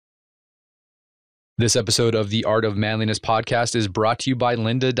This episode of the Art of Manliness podcast is brought to you by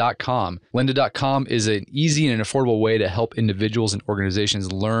lynda.com. Lynda.com is an easy and affordable way to help individuals and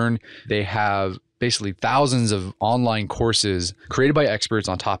organizations learn. They have basically thousands of online courses created by experts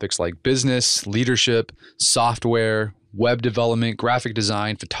on topics like business, leadership, software, web development, graphic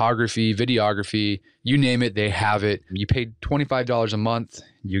design, photography, videography, you name it, they have it. You pay $25 a month,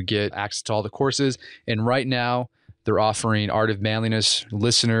 you get access to all the courses. And right now, they're offering Art of Manliness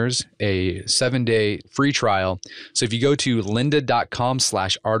listeners a 7-day free trial. So if you go to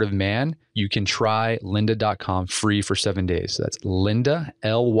lynda.com/artofman, you can try lynda.com free for 7 days. So that's Lynda,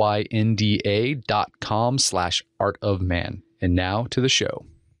 LYNDA.com/artofman. And now to the show.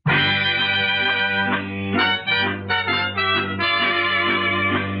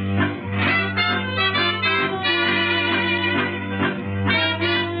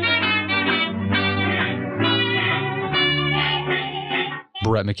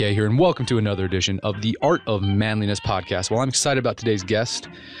 Brett McKay here, and welcome to another edition of the Art of Manliness podcast. Well, I'm excited about today's guest.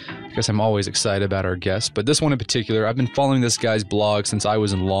 I guess I'm always excited about our guests, but this one in particular, I've been following this guy's blog since I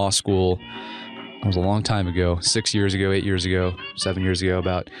was in law school. It was a long time ago, 6 years ago, 8 years ago, 7 years ago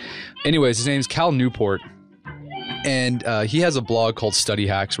about. Anyways, his name's Cal Newport, and he has a blog called Study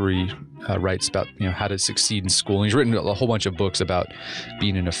Hacks where he writes about how to succeed in school. And he's written a whole bunch of books about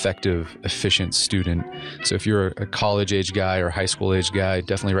being an effective, efficient student. So if you're a college-age guy or high school-age guy,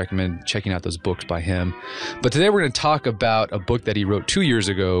 definitely recommend checking out those books by him. But today we're going to talk about a book that he wrote 2 years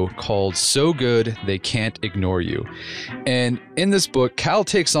ago called So Good They Can't Ignore You. And in this book, Cal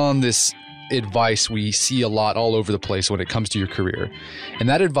takes on this advice we see a lot all over the place when it comes to your career. And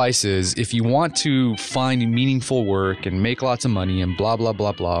that advice is, if you want to find meaningful work and make lots of money and blah, blah,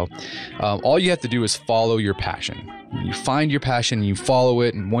 blah, blah, all you have to do is follow your passion. You find your passion and you follow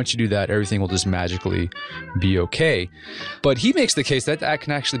it. And once you do that, everything will just magically be okay. But he makes the case that that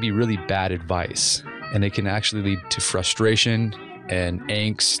can actually be really bad advice. And it can actually lead to frustration and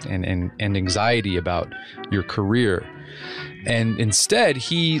angst and anxiety about your career. And instead,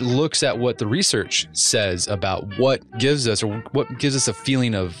 he looks at what the research says about what gives us a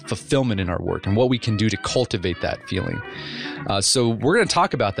feeling of fulfillment in our work and what we can do to cultivate that feeling. So we're going to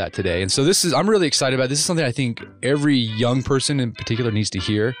talk about that today. And so I'm really excited about this. This is something I think every young person in particular needs to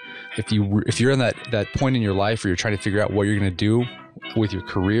hear. If you're in that point in your life where you're trying to figure out what you're going to do with your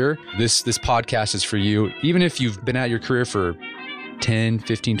career, this podcast is for you. Even if you've been at your career for 10,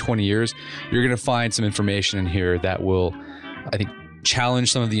 15, 20 years, you're going to find some information in here that will, I think,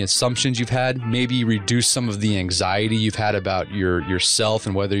 challenge some of the assumptions you've had, maybe reduce some of the anxiety you've had about yourself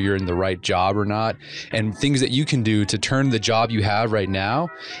and whether you're in the right job or not, and things that you can do to turn the job you have right now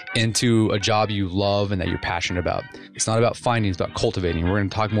into a job you love and that you're passionate about. It's not about finding, it's about cultivating. We're going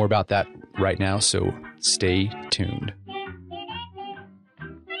to talk more about that right now, so stay tuned.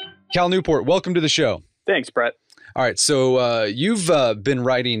 Cal Newport, welcome to the show. Thanks, Brett. All right. So you've been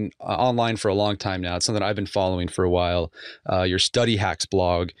writing online for a long time now. It's something I've been following for a while. Your Study Hacks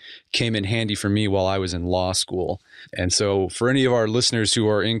blog came in handy for me while I was in law school. And so for any of our listeners who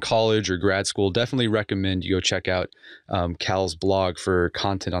are in college or grad school, definitely recommend you go check out Cal's blog for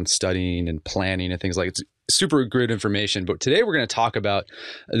content on studying and planning and things like that. It's super good information. But today we're going to talk about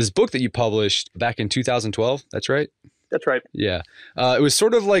this book that you published back in 2012. That's right? That's right. Yeah. It was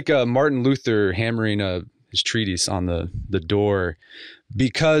sort of like Martin Luther hammering his treatise on the door,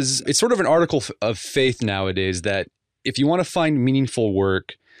 because it's sort of an article of faith nowadays that if you want to find meaningful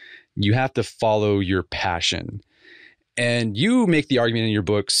work, you have to follow your passion. And you make the argument in your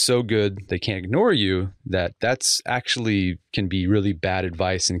book, So Good They Can't Ignore You, that's actually can be really bad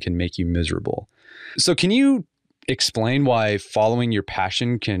advice and can make you miserable. So can you explain why following your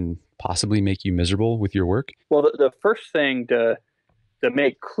passion can possibly make you miserable with your work? Well, the first thing to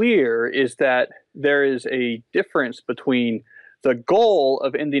make clear is that there is a difference between the goal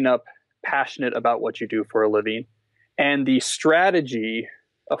of ending up passionate about what you do for a living and the strategy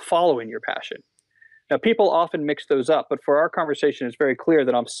of following your passion. Now, people often mix those up, but for our conversation, it's very clear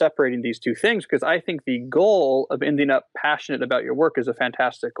that I'm separating these two things because I think the goal of ending up passionate about your work is a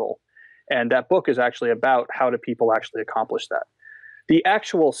fantastic goal. And that book is actually about how do people actually accomplish that. The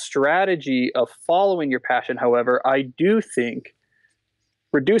actual strategy of following your passion, however, I do think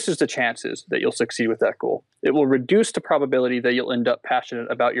reduces the chances that you'll succeed with that goal. It will reduce the probability that you'll end up passionate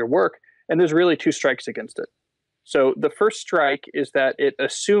about your work, and there's really two strikes against it. So the first strike is that it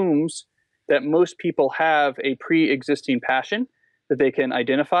assumes that most people have a pre-existing passion that they can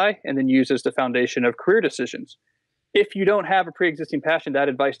identify and then use as the foundation of career decisions. If you don't have a pre-existing passion, that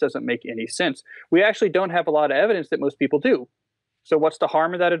advice doesn't make any sense. We actually don't have a lot of evidence that most people do. So what's the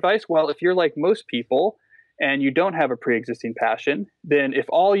harm of that advice? Well, if you're like most people and you don't have a pre-existing passion, then if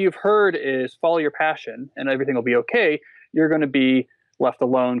all you've heard is follow your passion and everything will be okay, you're going to be left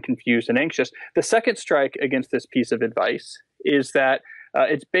alone, confused, and anxious. The second strike against this piece of advice is that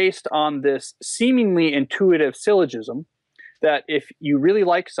it's based on this seemingly intuitive syllogism that if you really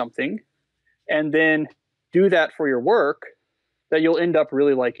like something and then do that for your work, that you'll end up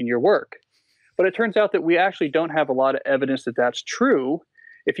really liking your work. But it turns out that we actually don't have a lot of evidence that that's true.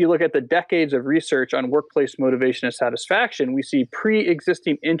 If you look at the decades of research on workplace motivation and satisfaction, we see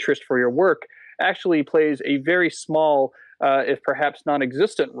pre-existing interest for your work actually plays a very small, if perhaps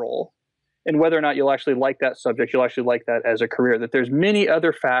non-existent role in whether or not you'll actually like that subject, you'll actually like that as a career, that there's many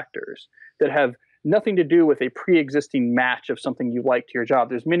other factors that have nothing to do with a pre-existing match of something you like to your job.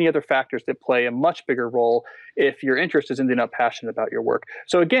 There's many other factors that play a much bigger role if your interest is ending up passionate about your work.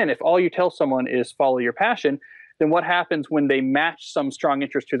 So again, if all you tell someone is follow your passion, then what happens when they match some strong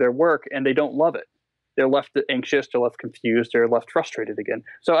interest to their work and they don't love it? They're left anxious, they're left confused, they're left frustrated again.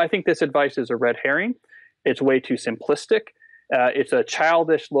 So I think this advice is a red herring. It's way too simplistic. It's a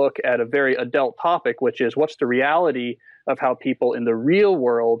childish look at a very adult topic, which is what's the reality of how people in the real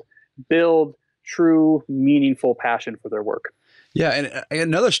world build true, meaningful passion for their work. Yeah, and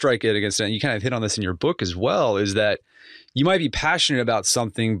another strike against it, and you kind of hit on this in your book as well, is that you might be passionate about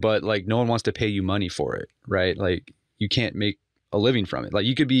something, but like no one wants to pay you money for it, right? Like you can't make a living from it. Like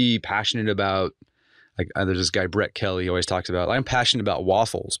you could be passionate about, like there's this guy, Brett Kelly, always talks about, I'm passionate about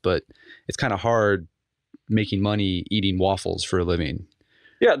waffles, but it's kind of hard making money eating waffles for a living.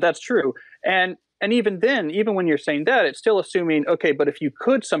 Yeah, that's true. And even then, even when you're saying that, it's still assuming, okay, but if you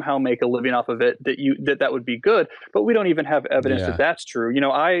could somehow make a living off of it, that would be good. But we don't even have evidence that that's true. You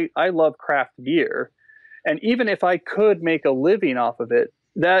know, I love craft beer. And even if I could make a living off of it,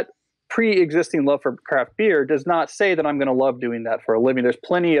 that pre-existing love for craft beer does not say that I'm going to love doing that for a living. There's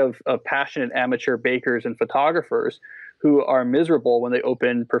plenty of passionate amateur bakers and photographers who are miserable when they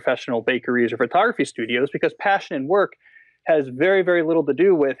open professional bakeries or photography studios, because passion in work has very, very little to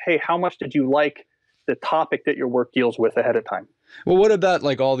do with, hey, how much did you like the topic that your work deals with ahead of time? Well, what about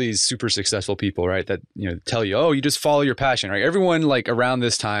like all these super successful people, right? That, you know, tell you, oh, you just follow your passion, right? Everyone like around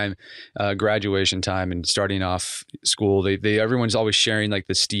this time, graduation time and starting off school, everyone's always sharing like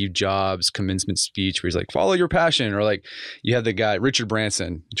the Steve Jobs commencement speech where he's like, follow your passion. Or like you have the guy, Richard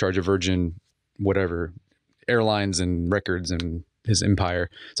Branson, in charge of Virgin, whatever, airlines and records and his empire.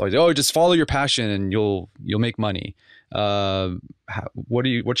 It's like, oh, just follow your passion and you'll make money.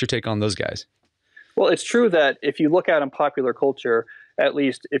 What's your take on those guys? Well, it's true that if you look at in popular culture, at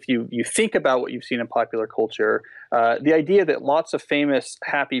least if you think about what you've seen in popular culture, the idea that lots of famous,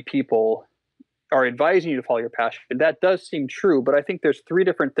 happy people are advising you to follow your passion, that does seem true. But I think there's three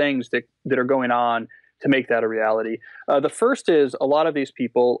different things that are going on to make that a reality. The first is a lot of these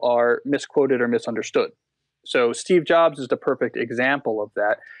people are misquoted or misunderstood. So Steve Jobs is the perfect example of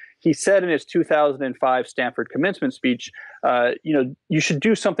that. He said in his 2005 Stanford commencement speech, you should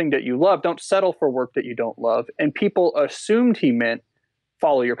do something that you love. Don't settle for work that you don't love. And people assumed he meant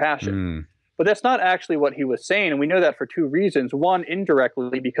follow your passion. But that's not actually what he was saying. And we know that for two reasons. One,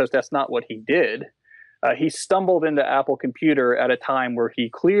 indirectly, because that's not what he did. He stumbled into Apple Computer at a time where he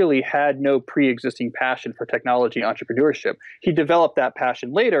clearly had no pre-existing passion for technology entrepreneurship. He developed that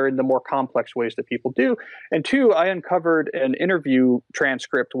passion later in the more complex ways that people do. And two, I uncovered an interview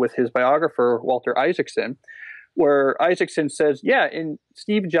transcript with his biographer, Walter Isaacson, where Isaacson says, yeah, in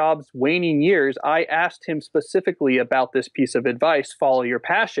Steve Jobs' waning years, I asked him specifically about this piece of advice, follow your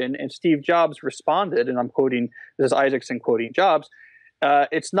passion. And Steve Jobs responded, and I'm quoting, this is Isaacson quoting Jobs,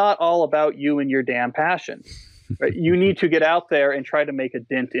 it's not all about you and your damn passion. Right? You need to get out there and try to make a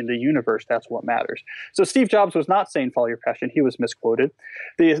dent in the universe. That's what matters. So Steve Jobs was not saying follow your passion. He was misquoted.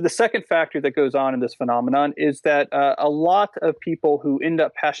 The second factor that goes on in this phenomenon is that a lot of people who end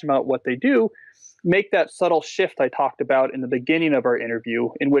up passionate about what they do make that subtle shift I talked about in the beginning of our interview,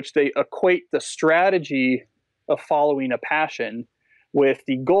 in which they equate the strategy of following a passion with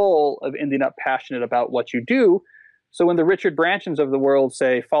the goal of ending up passionate about what you do. So when the Richard Bransons of the world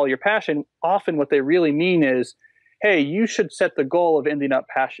say, follow your passion, often what they really mean is, hey, you should set the goal of ending up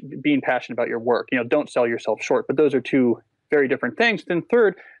being passionate about your work. Don't sell yourself short. But those are two very different things. Then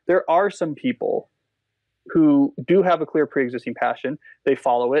third, there are some people who do have a clear pre-existing passion. They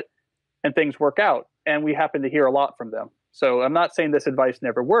follow it and things work out. And we happen to hear a lot from them. So I'm not saying this advice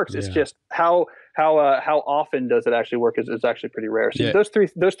never works. It's just how often does it actually work is actually pretty rare. So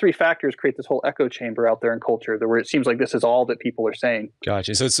those three factors create this whole echo chamber out there in culture where it seems like this is all that people are saying.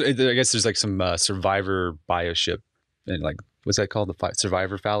 Gotcha. So I guess there's like some survivor biasship and like, what's that called? The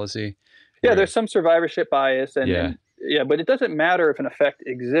survivor fallacy? Yeah, there's some survivorship bias but it doesn't matter if an effect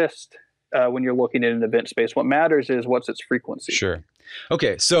exists when you're looking at an event space. What matters is what's its frequency. Sure.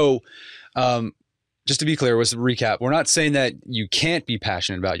 Okay. So, just to be clear, was the recap. We're not saying that you can't be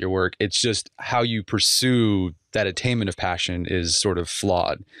passionate about your work. It's just how you pursue that attainment of passion is sort of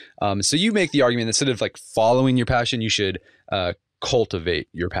flawed. So you make the argument that instead of like following your passion, you should cultivate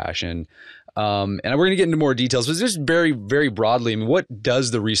your passion. And we're going to get into more details, but just very, very broadly, I mean, what does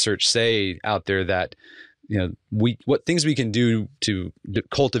the research say out there that, what things we can do to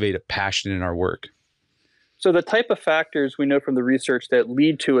cultivate a passion in our work? So the type of factors we know from the research that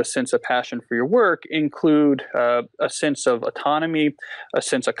lead to a sense of passion for your work include a sense of autonomy, a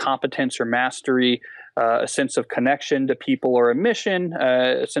sense of competence or mastery, a sense of connection to people or a mission,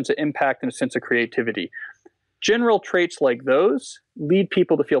 a sense of impact, and a sense of creativity. General traits like those lead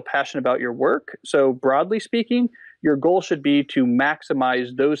people to feel passionate about your work. So broadly speaking, your goal should be to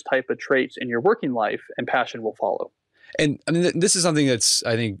maximize those type of traits in your working life, and passion will follow. And I mean, this is something that's,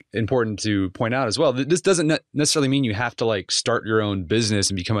 I think, important to point out as well. This doesn't necessarily mean you have to like start your own business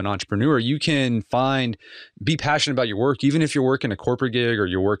and become an entrepreneur. You can be passionate about your work, even if you're working a corporate gig or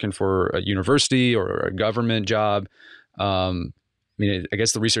you're working for a university or a government job. I mean, I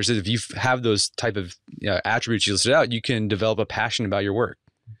guess the research says if you have those type of attributes you listed out, you can develop a passion about your work.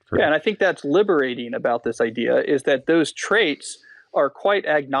 Correct? Yeah, and I think that's liberating about this idea is that those traits are quite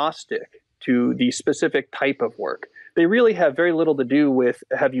agnostic to the specific type of work. They really have very little to do with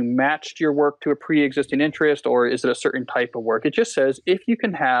have you matched your work to a pre-existing interest or is it a certain type of work. It just says if you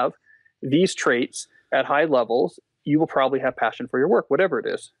can have these traits at high levels, you will probably have passion for your work, whatever it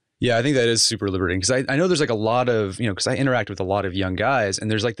is. Yeah, I think that is super liberating because I know there's like a lot of, because I interact with a lot of young guys and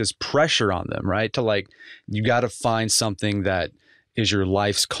there's like this pressure on them, right? To like, you got to find something that is your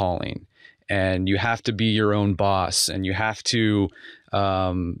life's calling and you have to be your own boss and you have to,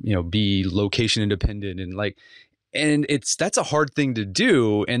 be location independent and that's a hard thing to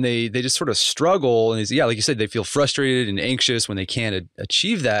do. And they just sort of struggle. And like you said, they feel frustrated and anxious when they can't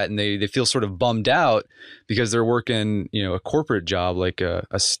achieve that. And they feel sort of bummed out because they're working, a corporate job, like a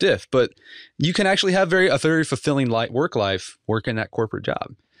stiff, but you can actually have a very fulfilling work life working that corporate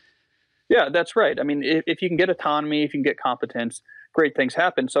job. Yeah, that's right. I mean, if you can get autonomy, if you can get competence, great things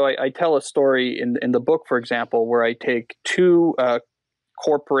happen. So I tell a story in the book, for example, where I take two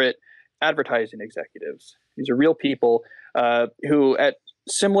corporate advertising executives. These are real people who at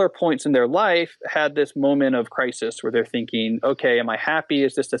similar points in their life had this moment of crisis where they're thinking, okay, am I happy?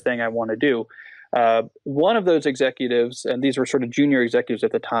 Is this the thing I want to do? One of those executives, and these were sort of junior executives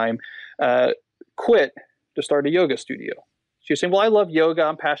at the time, quit to start a yoga studio. She was saying, well, I love yoga.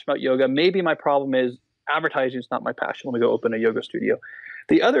 I'm passionate about yoga. Maybe my problem is advertising is not my passion. Let me go open a yoga studio.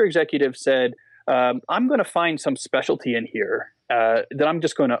 The other executive said, I'm going to find some specialty in here that I'm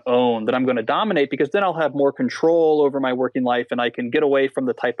just going to own, that I'm going to dominate, because then I'll have more control over my working life and I can get away from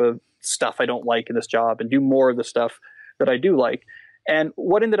the type of stuff I don't like in this job and do more of the stuff that I do like. And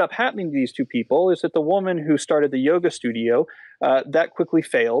what ended up happening to these two people is that the woman who started the yoga studio, that quickly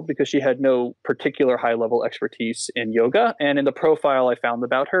failed because she had no particular high-level expertise in yoga. And in the profile I found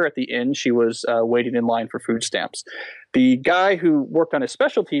about her, at the end, she was waiting in line for food stamps. The guy who worked on his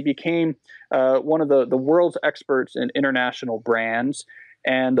specialty became one of the world's experts in international brands.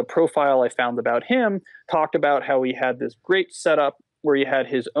 And the profile I found about him talked about how he had this great setup where he had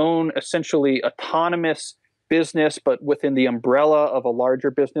his own essentially autonomous business, but within the umbrella of a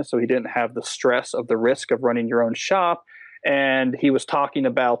larger business. So he didn't have the stress of the risk of running your own shop. And he was talking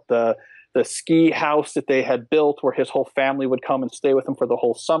about the ski house that they had built where his whole family would come and stay with him for the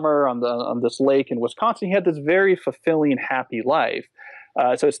whole summer on this lake in Wisconsin. He had this very fulfilling, happy life.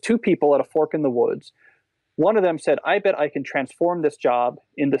 So it's two people at a fork in the woods. One of them said, I bet I can transform this job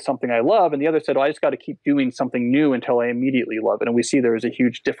into something I love. And the other said, I just got to keep doing something new until I immediately love it. And we see there is a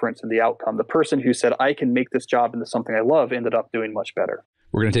huge difference in the outcome. The person who said, I can make this job into something I love ended up doing much better.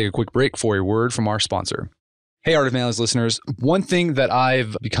 We're going to take a quick break for a word from our sponsor. Hey, Art of Manliness listeners, one thing that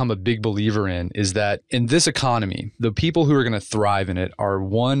I've become a big believer in is that in this economy, the people who are going to thrive in it are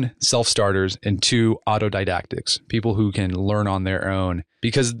one, self-starters, and two, autodidactics, people who can learn on their own.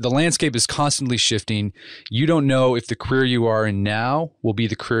 Because the landscape is constantly shifting. You don't know if the career you are in now will be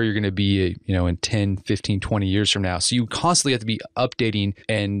the career you're going to be, in 10, 15, 20 years from now. So you constantly have to be updating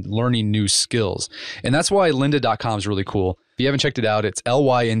and learning new skills. And that's why lynda.com is really cool. If you haven't checked it out, it's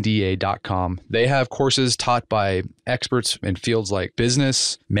lynda.com. They have courses taught by experts in fields like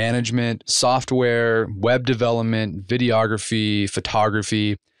business, management, software, web development, videography,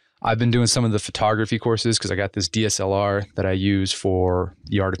 photography. I've been doing some of the photography courses because I got this DSLR that I use for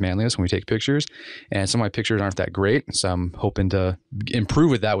the Art of Manliness when we take pictures. And some of my pictures aren't that great. So I'm hoping to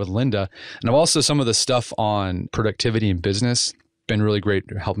improve with that with Lynda. And I've also some of the stuff on productivity in business. been really great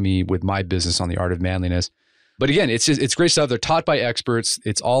to help me with my business on the art of manliness. But again, it's great stuff. They're taught by experts.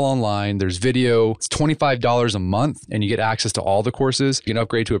 It's all online. There's video. It's $25 a month, and you get access to all the courses. You can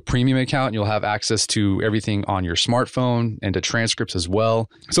upgrade to a premium account, and you'll have access to everything on your smartphone and to transcripts as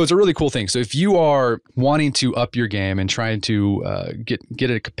well. So it's a really cool thing. So if you are wanting to up your game and trying to get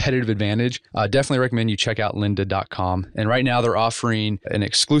a competitive advantage, definitely recommend you check out lynda.com. And right now they're offering an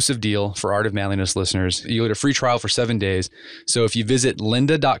exclusive deal for Art of Manliness listeners. You'll get a free trial for 7 days. So if you visit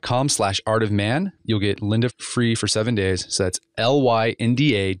lynda.com/artofman, you'll get Lynda free for 7 days. So that's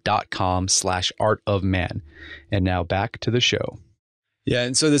lynda.com/artofman. And now back to the show. Yeah.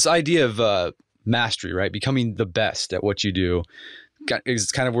 And so this idea of mastery, right? Becoming the best at what you do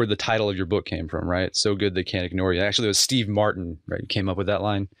is kind of where the title of your book came from, right? So good they can't ignore you. Actually, it was Steve Martin, right? You came up with that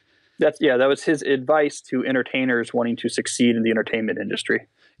line. That was his advice to entertainers wanting to succeed in the entertainment industry.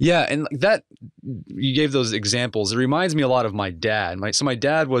 Yeah, and that you gave those examples. It reminds me a lot of my dad. My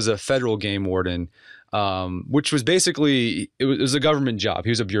dad was a federal game warden, which was basically it was a government job. He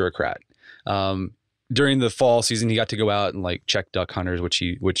was a bureaucrat. During the fall season, he got to go out and like check duck hunters,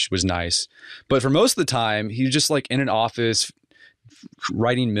 which was nice. But for most of the time, he was just like in an office,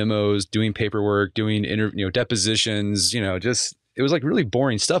 writing memos, doing paperwork, doing depositions. Just it was like really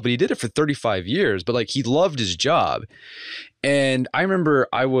boring stuff. But he did it for 35 years. But like he loved his job. And I remember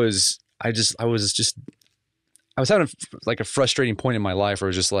I was having a frustrating point in my life where I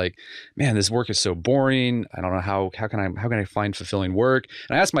was just like, man, this work is so boring. I don't know how can I find fulfilling work?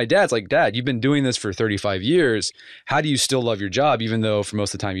 And I asked my dad, it's like, Dad, you've been doing this for 35 years. How do you still love your job, even though for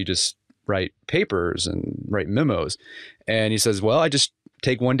most of the time you just write papers and write memos? And he says, well, I just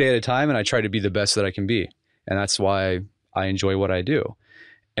take one day at a time and I try to be the best that I can be. And that's why I enjoy what I do.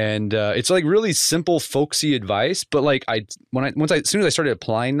 And it's like really simple, folksy advice. But like as soon as I started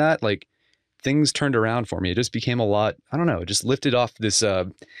applying that, like things turned around for me. It just became a lot, I don't know, it just lifted off this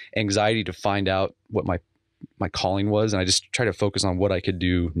anxiety to find out what my calling was. And I just try to focus on what I could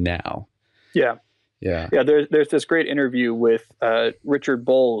do now. Yeah. Yeah. Yeah. There's this great interview with Richard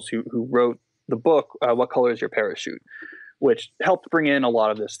Bowles, who wrote the book, What Color Is Your Parachute? Which helped bring in a lot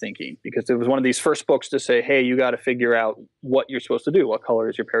of this thinking, because it was one of these first books to say, hey, you got to figure out what you're supposed to do. What color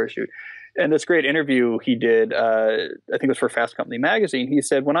is your parachute? And this great interview he did, I think it was for Fast Company magazine. He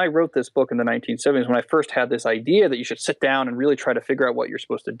said, when I wrote this book in the 1970s, when I first had this idea that you should sit down and really try to figure out what you're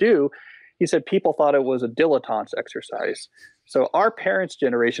supposed to do, he said people thought it was a dilettante's exercise. So our parents'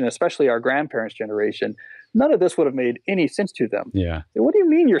 generation, especially our grandparents' generation, none of this would have made any sense to them. Yeah. What do you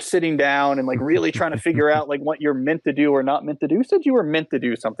mean you're sitting down and like really trying to figure out like what you're meant to do or not meant to do? You said you were meant to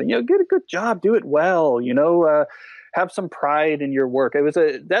do something. Get a good job, do it well. Have some pride in your work. It was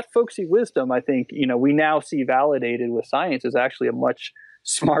that folksy wisdom. I think we now see validated with science is actually a much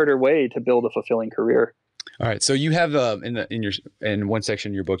smarter way to build a fulfilling career. All right. So you have in one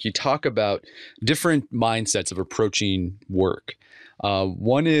section of your book, you talk about different mindsets of approaching work.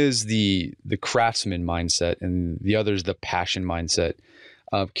 One is the craftsman mindset, and the other is the passion mindset.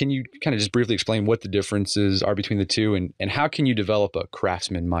 Can you kind of just briefly explain what the differences are between the two, and how can you develop a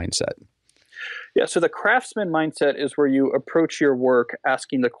craftsman mindset? Yeah. So the craftsman mindset is where you approach your work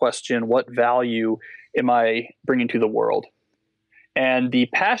asking the question, what value am I bringing to the world? And the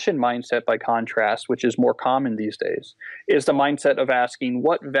passion mindset, by contrast, which is more common these days, is the mindset of asking,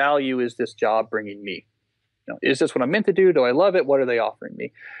 what value is this job bringing me? Is this what I'm meant to do? Do I love it? What are they offering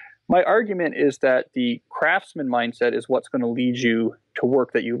me? My argument is that the craftsman mindset is what's going to lead you to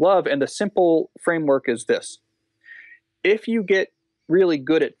work that you love. And the simple framework is this. If you get really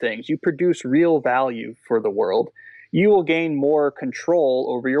good at things, you produce real value for the world, you will gain more control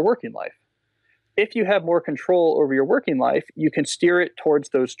over your working life. If you have more control over your working life, you can steer it towards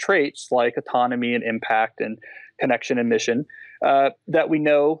those traits like autonomy and impact and connection and mission that we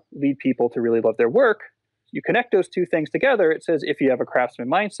know lead people to really love their work. You connect those two things together. It says if you have a craftsman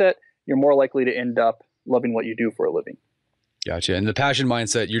mindset, you're more likely to end up loving what you do for a living. Gotcha. And the passion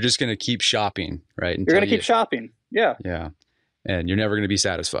mindset, you're just going to keep shopping, right? You're going to keep shopping. Yeah. Yeah. And you're never going to be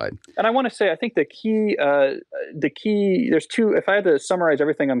satisfied. And I want to say, I think the key, there's two, if I had to summarize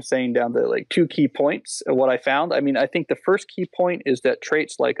everything I'm saying down to like two key points of what I found, I think the first key point is that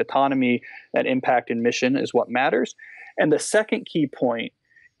traits like autonomy and impact and mission is what matters. And the second key point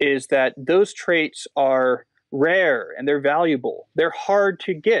is that those traits are rare and they're valuable. They're hard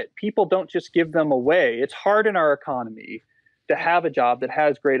to get. People don't just give them away. It's hard in our economy to have a job that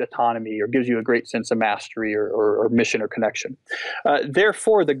has great autonomy or gives you a great sense of mastery or mission or connection.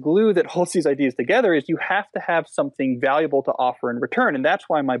 Therefore, the glue that holds these ideas together is you have to have something valuable to offer in return. And that's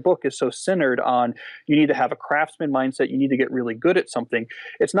why my book is so centered on you need to have a craftsman mindset. You need to get really good at something.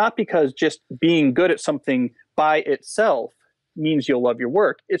 It's not because just being good at something by itself means you'll love your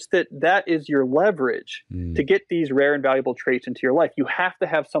work. It's that is your leverage to get these rare and valuable traits into your life. You have to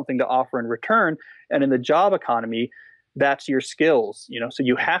have something to offer in return. And in the job economy, that's your skills. So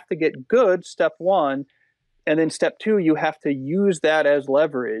you have to get good, step one. And then step two, you have to use that as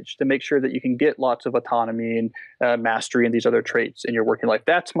leverage to make sure that you can get lots of autonomy and mastery and these other traits in your working life.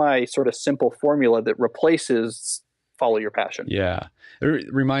 That's my sort of simple formula that replaces follow your passion. Yeah.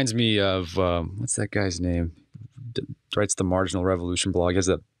 It reminds me of, what's that guy's name? Writes the Marginal Revolution blog. He has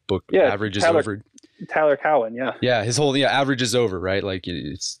that book, Average is Over. Tyler Cowen, yeah. Yeah, his whole, average is over, right? Like,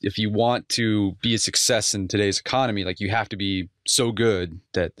 if you want to be a success in today's economy, like, you have to be so good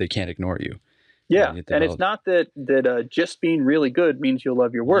that they can't ignore you. Yeah, and it's not that just being really good means you'll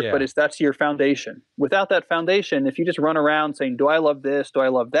love your work, but that's your foundation. Without that foundation, if you just run around saying, do I love this, do I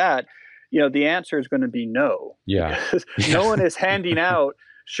love that, the answer is going to be no. Yeah. Because no one is handing out.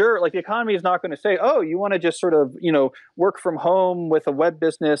 Sure, like the economy is not going to say, oh, you want to just sort of, work from home with a web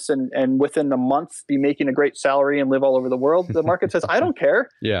business and within a month be making a great salary and live all over the world. The market says, I don't care.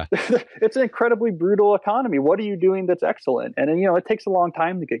 Yeah. It's an incredibly brutal economy. What are you doing that's excellent? And then, it takes a long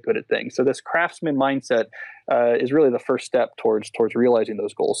time to get good at things. So this craftsman mindset is really the first step towards realizing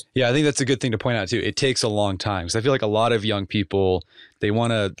those goals. Yeah, I think that's a good thing to point out too. It takes a long time because I feel like a lot of young people, they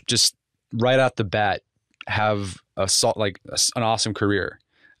want to just right out the bat have an awesome career.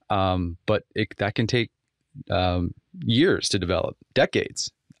 But that can take years to develop, decades.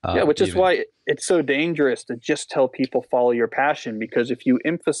 Which is why it's so dangerous to just tell people follow your passion, because if you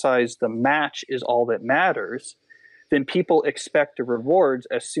emphasize the match is all that matters, then people expect the rewards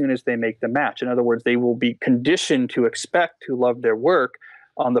as soon as they make the match. In other words, they will be conditioned to expect to love their work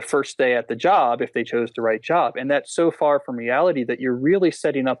on the first day at the job if they chose the right job. And that's so far from reality that you're really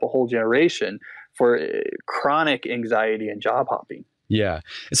setting up a whole generation for chronic anxiety and job hopping. Yeah.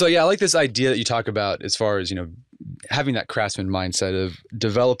 And so, I like this idea that you talk about as far as, having that craftsman mindset of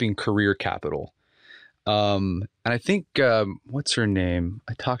developing career capital. And I think, what's her name?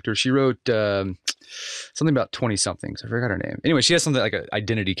 I talked to her. She wrote something about 20 somethings. I forgot her name. Anyway, she has something like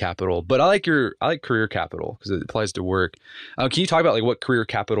identity capital, but I like career capital because it applies to work. Can you talk about like what career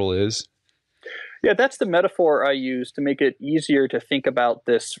capital is? Yeah, that's the metaphor I use to make it easier to think about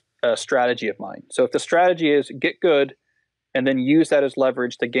this strategy of mine. So if the strategy is get good, and then use that as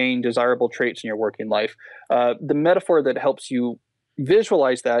leverage to gain desirable traits in your working life. The metaphor that helps you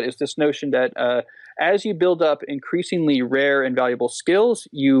visualize that is this notion that as you build up increasingly rare and valuable skills,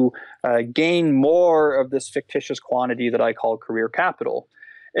 you gain more of this fictitious quantity that I call career capital.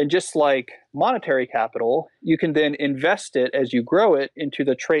 And just like monetary capital, you can then invest it as you grow it into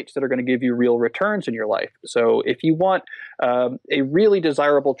the traits that are going to give you real returns in your life. So if you want a really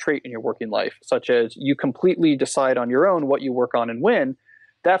desirable trait in your working life, such as you completely decide on your own what you work on and when,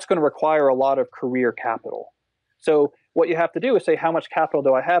 that's going to require a lot of career capital. So what you have to do is say, how much capital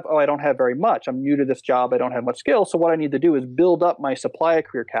do I have? Oh, I don't have very much. I'm new to this job. I don't have much skill. So what I need to do is build up my supply of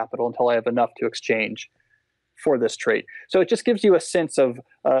career capital until I have enough to exchange for this trait. So it just gives you a sense of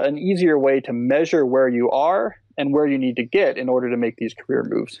an easier way to measure where you are and where you need to get in order to make these career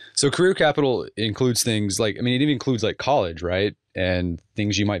moves. So career capital includes things like, it even includes like college, right? And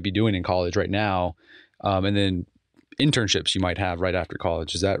things you might be doing in college right now. And then internships you might have right after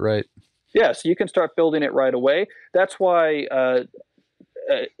college. Is that right? Yeah, so you can start building it right away. That's why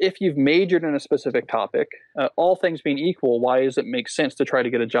if you've majored in a specific topic, all things being equal, why does it make sense to try to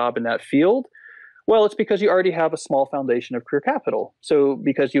get a job in that field? Well, it's because you already have a small foundation of career capital. So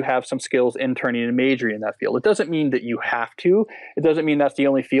because you have some skills interning and majoring in that field. It doesn't mean that you have to. It doesn't mean that's the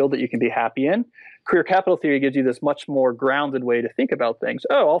only field that you can be happy in. Career capital theory gives you this much more grounded way to think about things.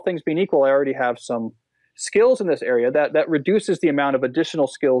 Oh, all things being equal, I already have some skills in this area. That reduces the amount of additional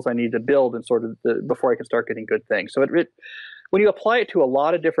skills I need to build and before I can start getting good things. So when you apply it to a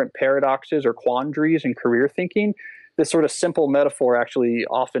lot of different paradoxes or quandaries in career thinking, this sort of simple metaphor actually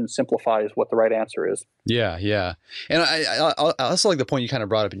often simplifies what the right answer is. Yeah, yeah. And I also like the point you kind of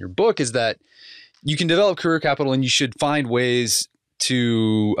brought up in your book is that you can develop career capital and you should find ways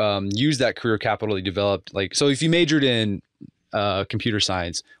to use that career capital you developed. Like, so if you majored in computer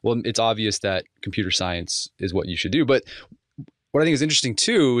science, well, it's obvious that computer science is what you should do. But what I think is interesting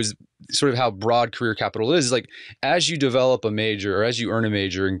too is sort of how broad career capital is like as you develop a major or as you earn a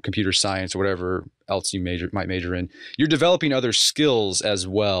major in computer science or whatever else you might major in, you're developing other skills as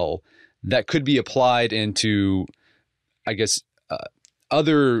well that could be applied into, I guess,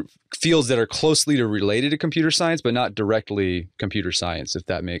 other fields that are closely related to computer science, but not directly computer science, if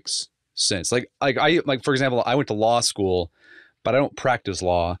that makes sense. Like for example, I went to law school, but I don't practice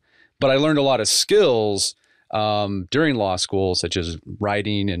law, but I learned a lot of skills during law school, such as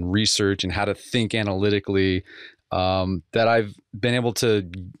writing and research and how to think analytically. that I've been able to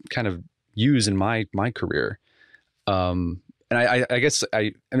kind of use in my career. And I guess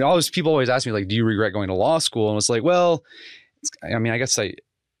I mean, all those people always ask me, like, do you regret going to law school? And it's like, well, I mean, I guess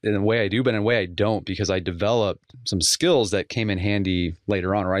in a way I do, but in a way I don't, because I developed some skills that came in handy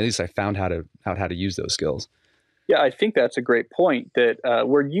later on, or at least I found how to use those skills. Yeah, I think that's a great point, that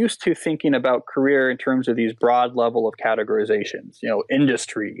we're used to thinking about career in terms of these broad level of categorizations,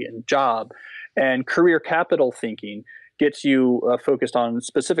 industry and job, and career capital thinking gets you focused on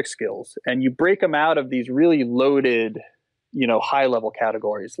specific skills, and you break them out of these really loaded, high level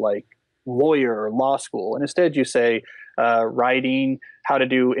categories like lawyer or law school. And instead you say writing, how to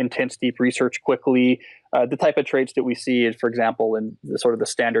do intense, deep research quickly, the type of traits that we see, for example, in the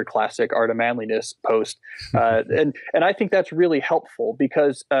standard classic Art of Manliness post. And I think that's really helpful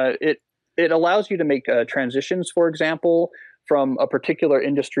because it allows you to make transitions, for example, from a particular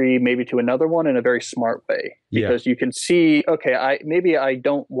industry maybe to another one in a very smart way. Because you can see, okay, maybe I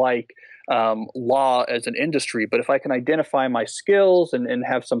don't like law as an industry, but if I can identify my skills and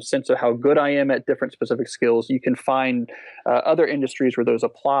have some sense of how good I am at different specific skills, you can find other industries where those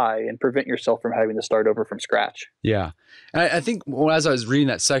apply and prevent yourself from having to start over from scratch. Yeah. And I think as I was reading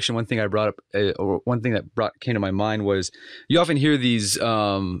that section, one thing I brought up, or one thing that came to my mind was, you often hear these,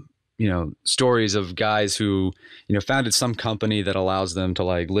 stories of guys who, founded some company that allows them to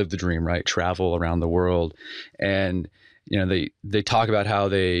like live the dream, right? Travel around the world. And, they talk about how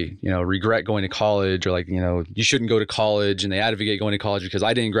they, regret going to college, or like, you shouldn't go to college, and they advocate going to college because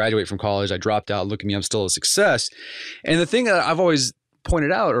I didn't graduate from college. I dropped out. Look at me. I'm still a success. And the thing that I've always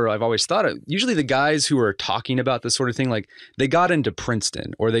pointed out, or I've always thought of, usually the guys who are talking about this sort of thing, like they got into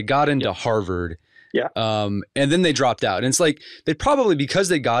Princeton or they got into Harvard. Yeah. And then they dropped out. And it's like, they probably, because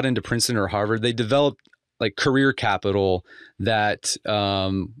they got into Princeton or Harvard, they developed like career capital that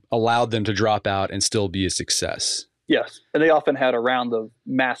allowed them to drop out and still be a success. Yes. And they often had a round of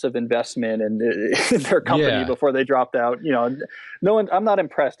massive investment in their company before they dropped out. I'm not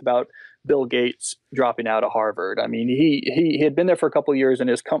impressed about Bill Gates dropping out of Harvard. I mean, he had been there for a couple of years, and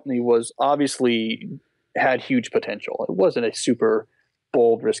his company was obviously had huge potential. It wasn't a super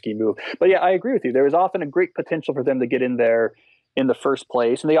bold, risky move. But yeah, I agree with you. There was often a great potential for them to get in there in the first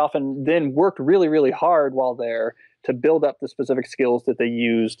place. And they often then worked really, really hard while there to build up the specific skills that they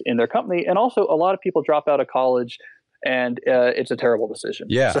used in their company. And also, a lot of people drop out of college, and it's a terrible decision.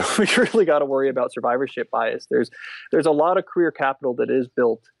 Yeah. So we really got to worry about survivorship bias. There's a lot of career capital that is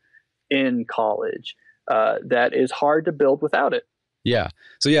built in college that is hard to build without it. Yeah.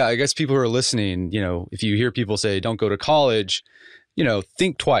 So yeah, I guess people who are listening, if you hear people say, don't go to college,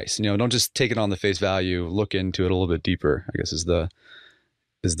 think twice, don't just take it on the face value, look into it a little bit deeper, I guess is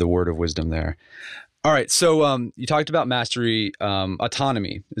the word of wisdom there. All right. So you talked about mastery.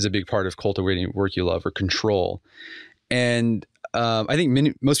 Autonomy is a big part of cultivating work you love, or control. And I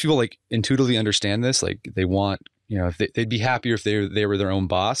think most people like intuitively understand this. Like they want, if they'd be happier if they were their own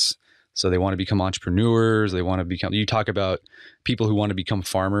boss. So they want to become entrepreneurs. They want to become, you talk about people who want to become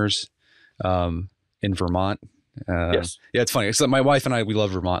farmers in Vermont. Yes. Yeah, it's funny. So my wife and I, we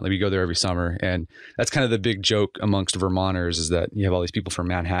love Vermont. Like we go there every summer. And that's kind of the big joke amongst Vermonters, is that you have all these people from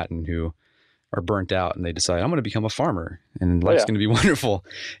Manhattan who are burnt out and they decide, I'm going to become a farmer and life's going to be wonderful.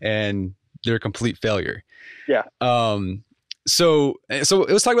 And they're a complete failure. Yeah. So let's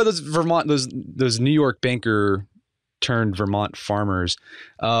talk about those New York banker turned Vermont farmers.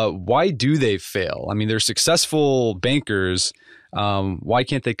 Why do they fail? I mean, they're successful bankers. Why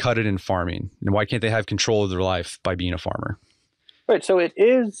can't they cut it in farming? And why can't they have control of their life by being a farmer? Right. So it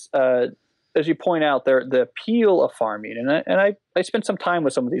is, as you point out, the appeal of farming, and I spent some time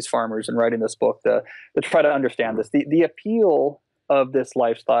with some of these farmers in writing this book to try to understand this. The appeal of this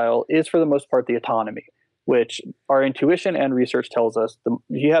lifestyle is, for the most part, the autonomy, which our intuition and research tells us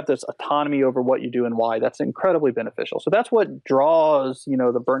you have this autonomy over what you do and why. That's incredibly beneficial. So that's what draws,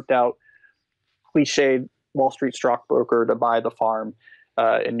 the burnt out, cliched Wall Street stockbroker to buy the farm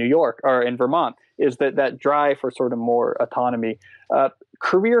in New York or in Vermont, is that drive for sort of more autonomy.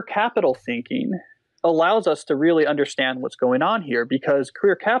 Career capital thinking allows us to really understand what's going on here, because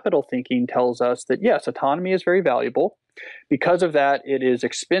career capital thinking tells us that, yes, autonomy is very valuable. Because of that, it is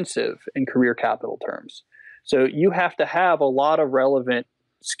expensive in career capital terms. So you have to have a lot of relevant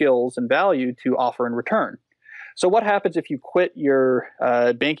skills and value to offer in return. So what happens if you quit your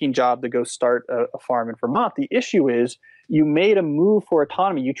banking job to go start a farm in Vermont? The issue is you made a move for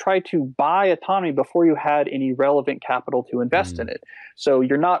autonomy. You tried to buy autonomy before you had any relevant capital to invest in it. So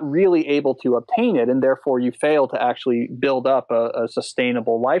you're not really able to obtain it, and therefore you fail to actually build up a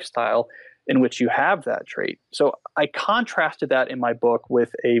sustainable lifestyle in which you have that trait. So I contrasted that in my book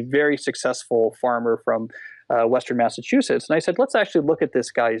with a very successful farmer from Western Massachusetts. And I said, let's actually look at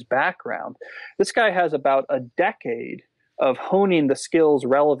this guy's background. This guy has about a decade of honing the skills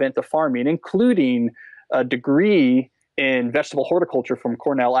relevant to farming, including a degree in vegetable horticulture from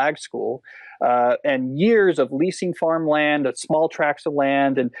Cornell Ag School, and years of leasing farmland, small tracts of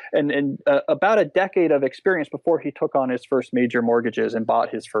land, and about a decade of experience before he took on his first major mortgages and bought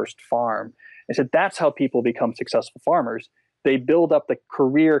his first farm. I said, that's how people become successful farmers. They build up the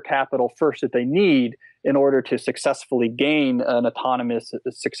career capital first that they need in order to successfully gain an autonomous,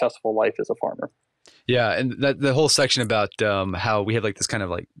 successful life as a farmer. Yeah, and the whole section about how we have like this kind of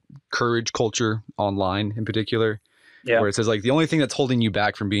like courage culture online in particular, where it says like the only thing that's holding you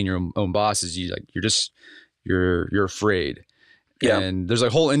back from being your own boss is you're afraid. Yeah. And there's a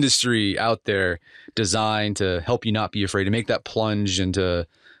whole industry out there designed to help you not be afraid, to make that plunge into,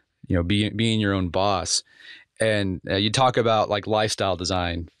 being your own boss. And you talk about like lifestyle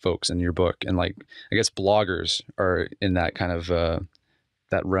design folks in your book, and like, I guess bloggers are in that kind of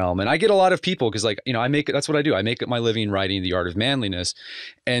that realm. And I get a lot of people because that's what I do. I make my living writing The Art of Manliness.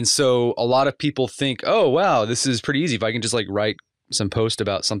 And so a lot of people think, oh, wow, this is pretty easy. If I can just like write some post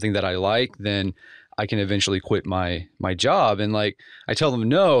about something that I like, then I can eventually quit my job. And like, I tell them,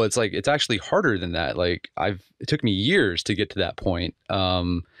 no, it's like, it's actually harder than that. Like it took me years to get to that point.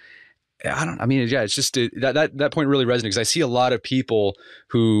 It's just that point really resonates because I see a lot of people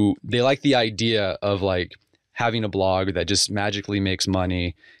who they like the idea of like having a blog that just magically makes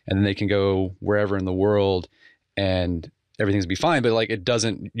money and then they can go wherever in the world and everything's be fine. But like, it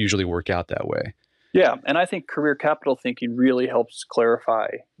doesn't usually work out that way. Yeah. And I think career capital thinking really helps clarify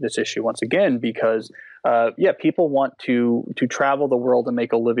this issue once again, because people want to travel the world and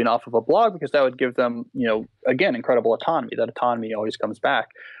make a living off of a blog because that would give them, again, incredible autonomy. That autonomy always comes back.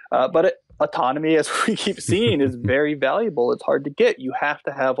 But autonomy, as we keep seeing, is very valuable. It's hard to get. You have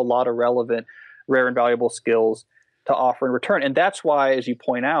to have a lot of relevant, rare and valuable skills to offer in return. And that's why, as you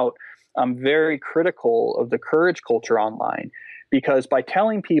point out, I'm very critical of the courage culture online, because by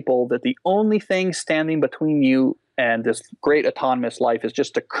telling people that the only thing standing between you and this great autonomous life is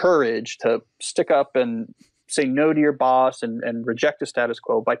just the courage to stick up and say no to your boss and reject the status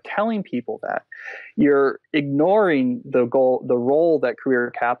quo, by telling people that, you're ignoring the role that career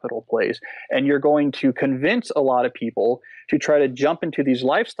capital plays. And you're going to convince a lot of people to try to jump into these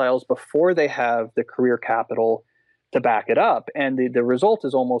lifestyles before they have the career capital to back it up. And the result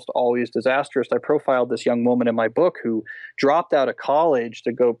is almost always disastrous. I profiled this young woman in my book who dropped out of college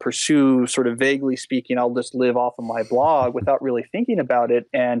to go pursue, sort of vaguely speaking, I'll just live off of my blog without really thinking about it.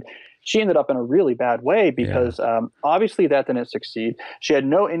 And she ended up in a really bad way because obviously that didn't succeed. She had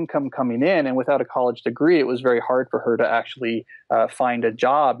no income coming in, and without a college degree, it was very hard for her to actually find a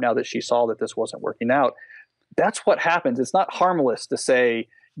job now that she saw that this wasn't working out. That's what happens. It's not harmless to say,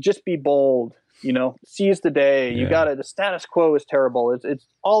 just be bold, seize the day. Yeah. The status quo is terrible. It's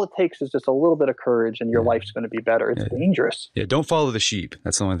all it takes is just a little bit of courage and your life's going to be better. It's dangerous. Yeah. Don't follow the sheep.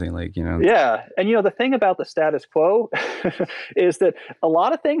 That's the one thing, Yeah. And the thing about the status quo is that a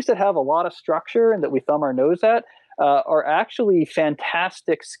lot of things that have a lot of structure and that we thumb our nose at are actually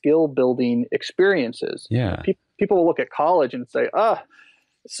fantastic skill building experiences. Yeah. People will look at college and say,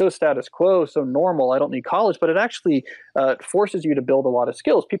 so status quo, so normal, I don't need college, but it actually forces you to build a lot of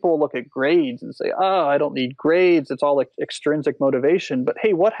skills. People will look at grades and say, I don't need grades, it's all like extrinsic motivation. But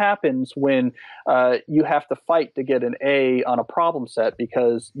hey, what happens when you have to fight to get an A on a problem set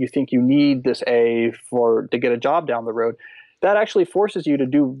because you think you need this A to get a job down the road? That actually forces you to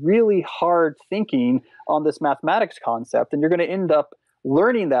do really hard thinking on this mathematics concept, and you're going to end up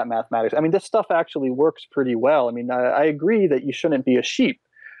learning that mathematics. I mean, this stuff actually works pretty well. I mean, I agree that you shouldn't be a sheep.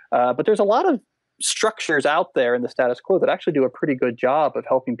 But there's a lot of structures out there in the status quo that actually do a pretty good job of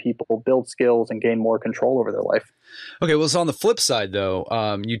helping people build skills and gain more control over their life. Okay, well, so on the flip side, though,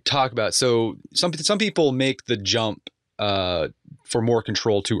 you talk about, so some people make the jump for more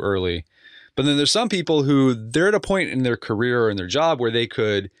control too early. But then there's some people who they're at a point in their career or in their job where they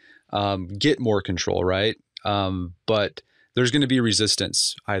could get more control, right? But there's going to be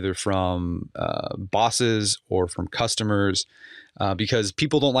resistance either from bosses or from customers. Because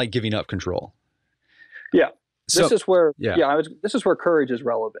people don't like giving up control. Yeah, this is where this is where courage is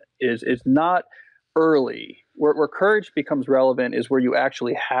relevant. Is not early. Where courage becomes relevant is where you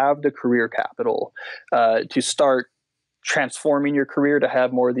actually have the career capital to start transforming your career to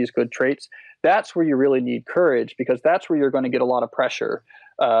have more of these good traits. That's where you really need courage, because that's where you're going to get a lot of pressure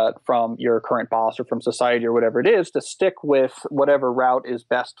from your current boss or from society or whatever it is to stick with whatever route is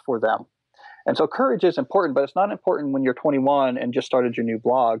best for them. And so courage is important, but it's not important when you're 21 and just started your new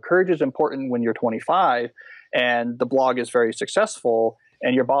blog. Courage is important when you're 25 and the blog is very successful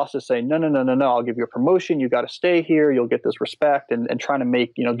and your boss is saying, no, I'll give you a promotion. You got to stay here. You'll get this respect, and trying to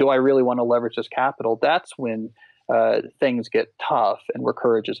make, do I really want to leverage this capital? That's when things get tough, and where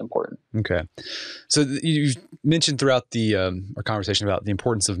courage is important. Okay. So you mentioned throughout the our conversation about the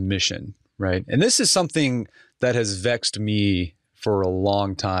importance of mission, right? And this is something that has vexed me for a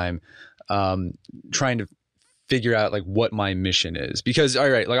long time, trying to figure out like what my mission is. Because, all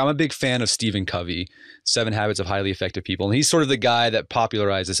right, like I'm a big fan of Stephen Covey, 7 Habits of Highly Effective People. And he's sort of the guy that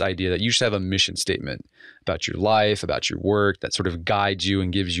popularized this idea that you should have a mission statement about your life, about your work, that sort of guides you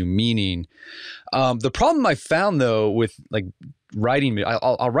and gives you meaning. The problem I found though with like writing,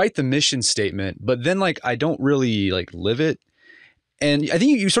 I'll write the mission statement, but then like I don't really like live it. And I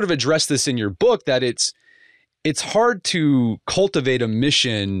think you sort of address this in your book, that it's hard to cultivate a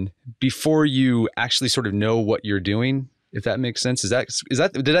mission before you actually sort of know what you're doing, if that makes sense. Is that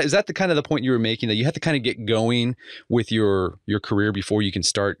the kind of the point you were making, that you have to kind of get going with your career before you can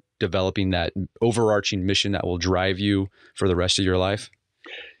start developing that overarching mission that will drive you for the rest of your life?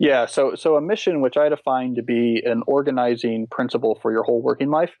 Yeah. So a mission, which I define to be an organizing principle for your whole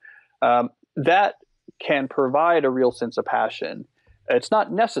working life, that can provide a real sense of passion. It's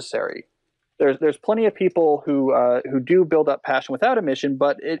not necessary. There's plenty of people who do build up passion without a mission,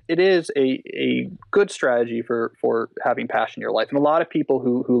 but it is a good strategy for having passion in your life. And a lot of people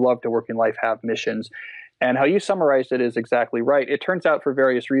who love to work in life have missions. And how you summarized it is exactly right. It turns out, for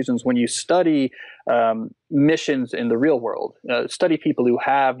various reasons, when you study missions in the real world, study people who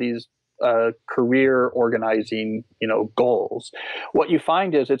have these career organizing, goals, what you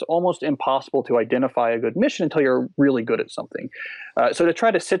find is it's almost impossible to identify a good mission until you're really good at something. So to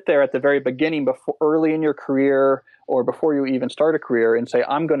try to sit there at the very beginning, early in your career, or before you even start a career, and say,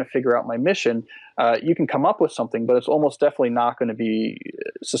 I'm going to figure out my mission, you can come up with something, but it's almost definitely not going to be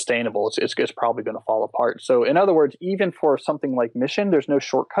sustainable. It's probably going to fall apart. So in other words, even for something like mission, there's no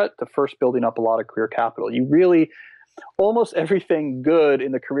shortcut to first building up a lot of career capital. You really, almost everything good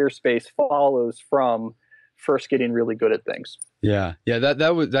in the career space follows from first getting really good at things. Yeah.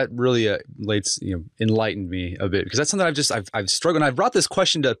 That really enlightened me a bit, because that's something I've struggled. And I've brought this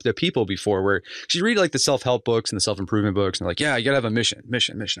question to people before, where you read like the self-help books and the self-improvement books, and they're like, yeah, you gotta have a mission.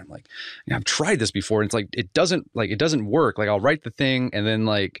 I'm like, I've tried this before, and it's like it doesn't work. Like I'll write the thing, and then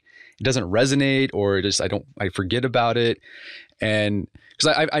like it doesn't resonate, or I forget about it. And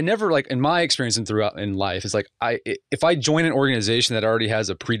because I never, like in my experience and throughout in life, it's like if I join an organization that already has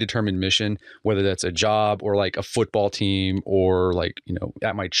a predetermined mission, whether that's a job or like a football team or like,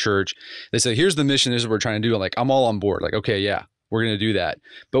 at my church, they say, here's the mission, this is what we're trying to do. Like I'm all on board. Like, okay, yeah, we're going to do that.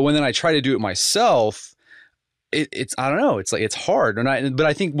 But when then I try to do it myself, it's I don't know, it's like, it's hard. But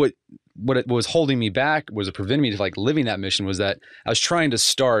I think what it was holding me back, was preventing me to like living that mission, was that I was trying to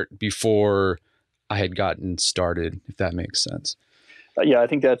start before I had gotten started, if that makes sense. Yeah, I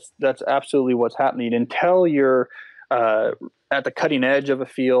think that's absolutely what's happening. Until you're at the cutting edge of a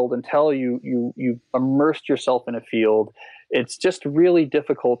field, until you've immersed yourself in a field, it's just really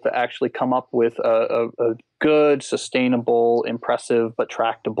difficult to actually come up with a good, sustainable, impressive, but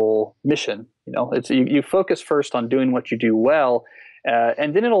tractable mission. You focus first on doing what you do well,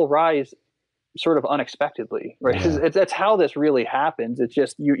 and then it'll rise sort of unexpectedly, right? Yeah. That's how this really happens. It's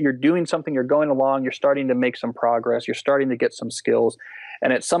just you're doing something, you're going along, you're starting to make some progress, you're starting to get some skills,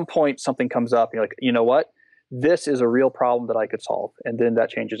 and at some point something comes up, and you're like, you know what? This is a real problem that I could solve, and then that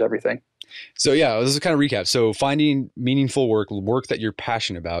changes everything. So yeah, this is kind of recap. So finding meaningful work that you're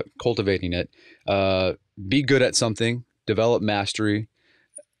passionate about, cultivating it, be good at something, develop mastery,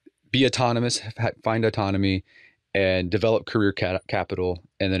 be autonomous, find autonomy, and develop career capital,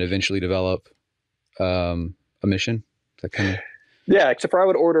 and then eventually develop a mission. That kind of... Yeah, except for I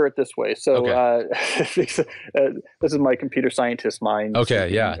would order it this way. So Okay. This is my computer scientist mind. Okay,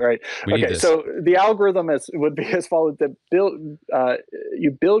 yeah. Right. Okay, so the algorithm would be as follows: that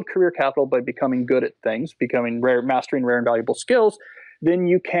you build career capital by becoming good at things, mastering rare and valuable skills. Then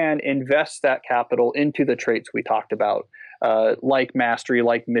you can invest that capital into the traits we talked about, like mastery,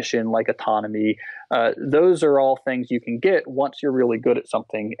 like mission, like autonomy. Those are all things you can get once you're really good at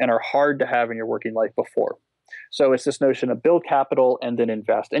something, and are hard to have in your working life before. So it's this notion of build capital and then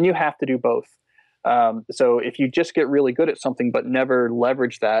invest, and you have to do both. So if you just get really good at something but never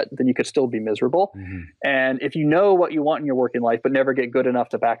leverage that, then you could still be miserable. Mm-hmm. And if you know what you want in your working life but never get good enough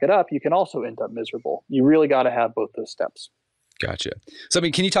to back it up, you can also end up miserable. You really got to have both those steps. Gotcha. So I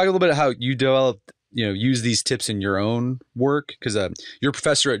mean, can you talk a little bit about how you developed, use these tips in your own work? Because you're a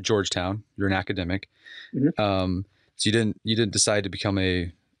professor at Georgetown, you're an academic. Mm-hmm. So you didn't decide to become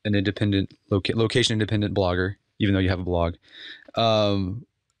an independent location independent blogger, even though you have a blog.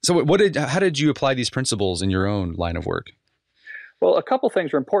 So how did you apply these principles in your own line of work? Well, a couple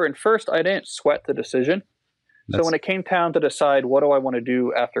things are important. First, I didn't sweat the decision. So when it came down to decide what do I want to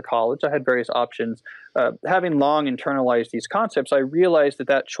do after college, I had various options. Having long internalized these concepts, I realized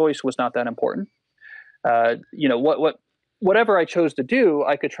that choice was not that important. Whatever I chose to do,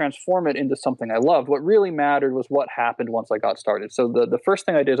 I could transform it into something I loved. What really mattered was what happened once I got started. So the first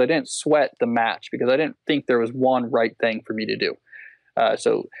thing I did is I didn't sweat the match because I didn't think there was one right thing for me to do.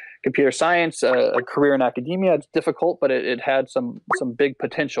 So computer science, a career in academia, it's difficult, but it had some big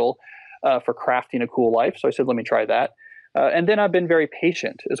potential for crafting a cool life. So I said, let me try that. And then I've been very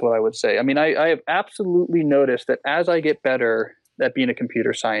patient, is what I would say. I mean, I have absolutely noticed that as I get better at being a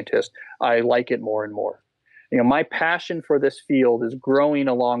computer scientist, I like it more and more. My passion for this field is growing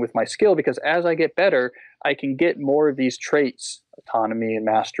along with my skill because as I get better, I can get more of these traits: autonomy and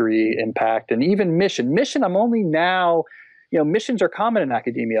mastery, impact, and even mission. Mission, I'm only now, missions are common in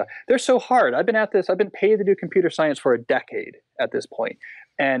academia. They're so hard. I've been at this, I've been paid to do computer science for a decade at this point.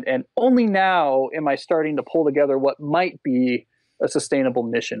 And only now am I starting to pull together what might be a sustainable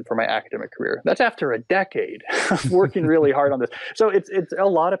mission for my academic career. That's after a decade of working really hard on this. So it's a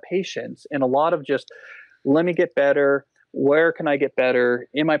lot of patience and a lot of just, let me get better. Where can I get better?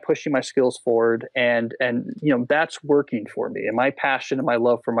 Am I pushing my skills forward? And that's working for me. And my passion and my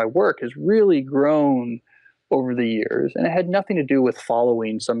love for my work has really grown over the years. And it had nothing to do with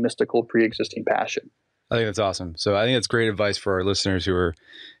following some mystical pre-existing passion. I think that's awesome. So I think that's great advice for our listeners who are,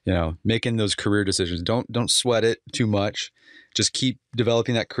 making those career decisions. Don't sweat it too much. Just keep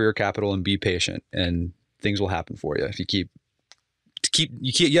developing that career capital and be patient, and things will happen for you. If you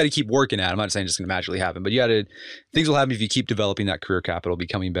you got to keep working at it. I'm not saying it's going to magically happen, but things will happen if you keep developing that career capital,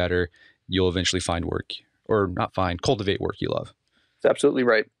 becoming better. You'll eventually cultivate work you love. That's absolutely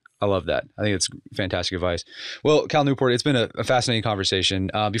right. I love that. I think it's fantastic advice. Well, Cal Newport, it's been a fascinating conversation.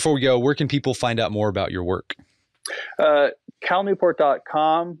 Before we go, where can people find out more about your work?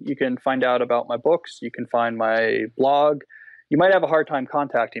 calnewport.com. You can find out about my books. You can find my blog. You might have a hard time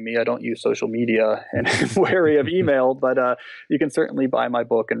contacting me. I don't use social media and I'm wary of email, but you can certainly buy my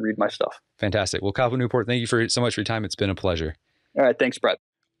book and read my stuff. Fantastic. Well, Cal Newport, thank you so much for your time. It's been a pleasure. All right. Thanks, Brett.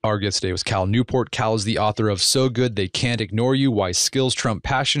 Our guest today was Cal Newport. Cal is the author of So Good They Can't Ignore You: Why Skills Trump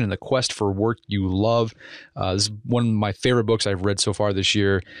Passion and the Quest for Work You Love. This is one of my favorite books I've read so far this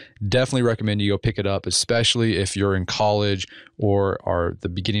year. Definitely recommend you go pick it up, especially if you're in college or are the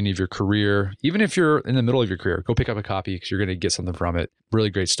beginning of your career. Even if you're in the middle of your career, go pick up a copy because you're going to get something from it. Really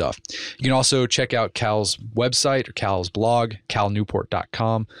great stuff. You can also check out Cal's website or Cal's blog,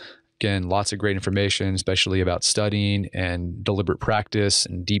 calnewport.com. Again, lots of great information, especially about studying and deliberate practice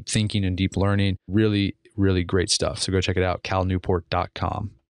and deep thinking and deep learning. Really, really great stuff. So go check it out, calnewport.com.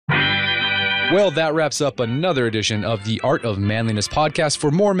 Well, that wraps up another edition of the Art of Manliness podcast.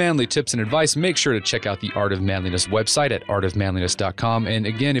 For more manly tips and advice, make sure to check out the Art of Manliness website at artofmanliness.com. And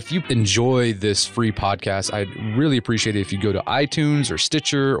again, if you enjoy this free podcast, I'd really appreciate it if you go to iTunes or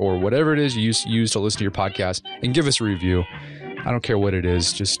Stitcher or whatever it is you use to listen to your podcast and give us a review. I don't care what it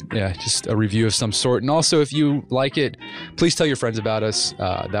is, just a review of some sort. And also, if you like it, please tell your friends about us.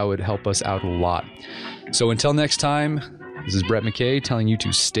 That would help us out a lot. So until next time, this is Brett McKay telling you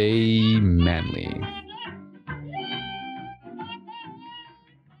to stay manly.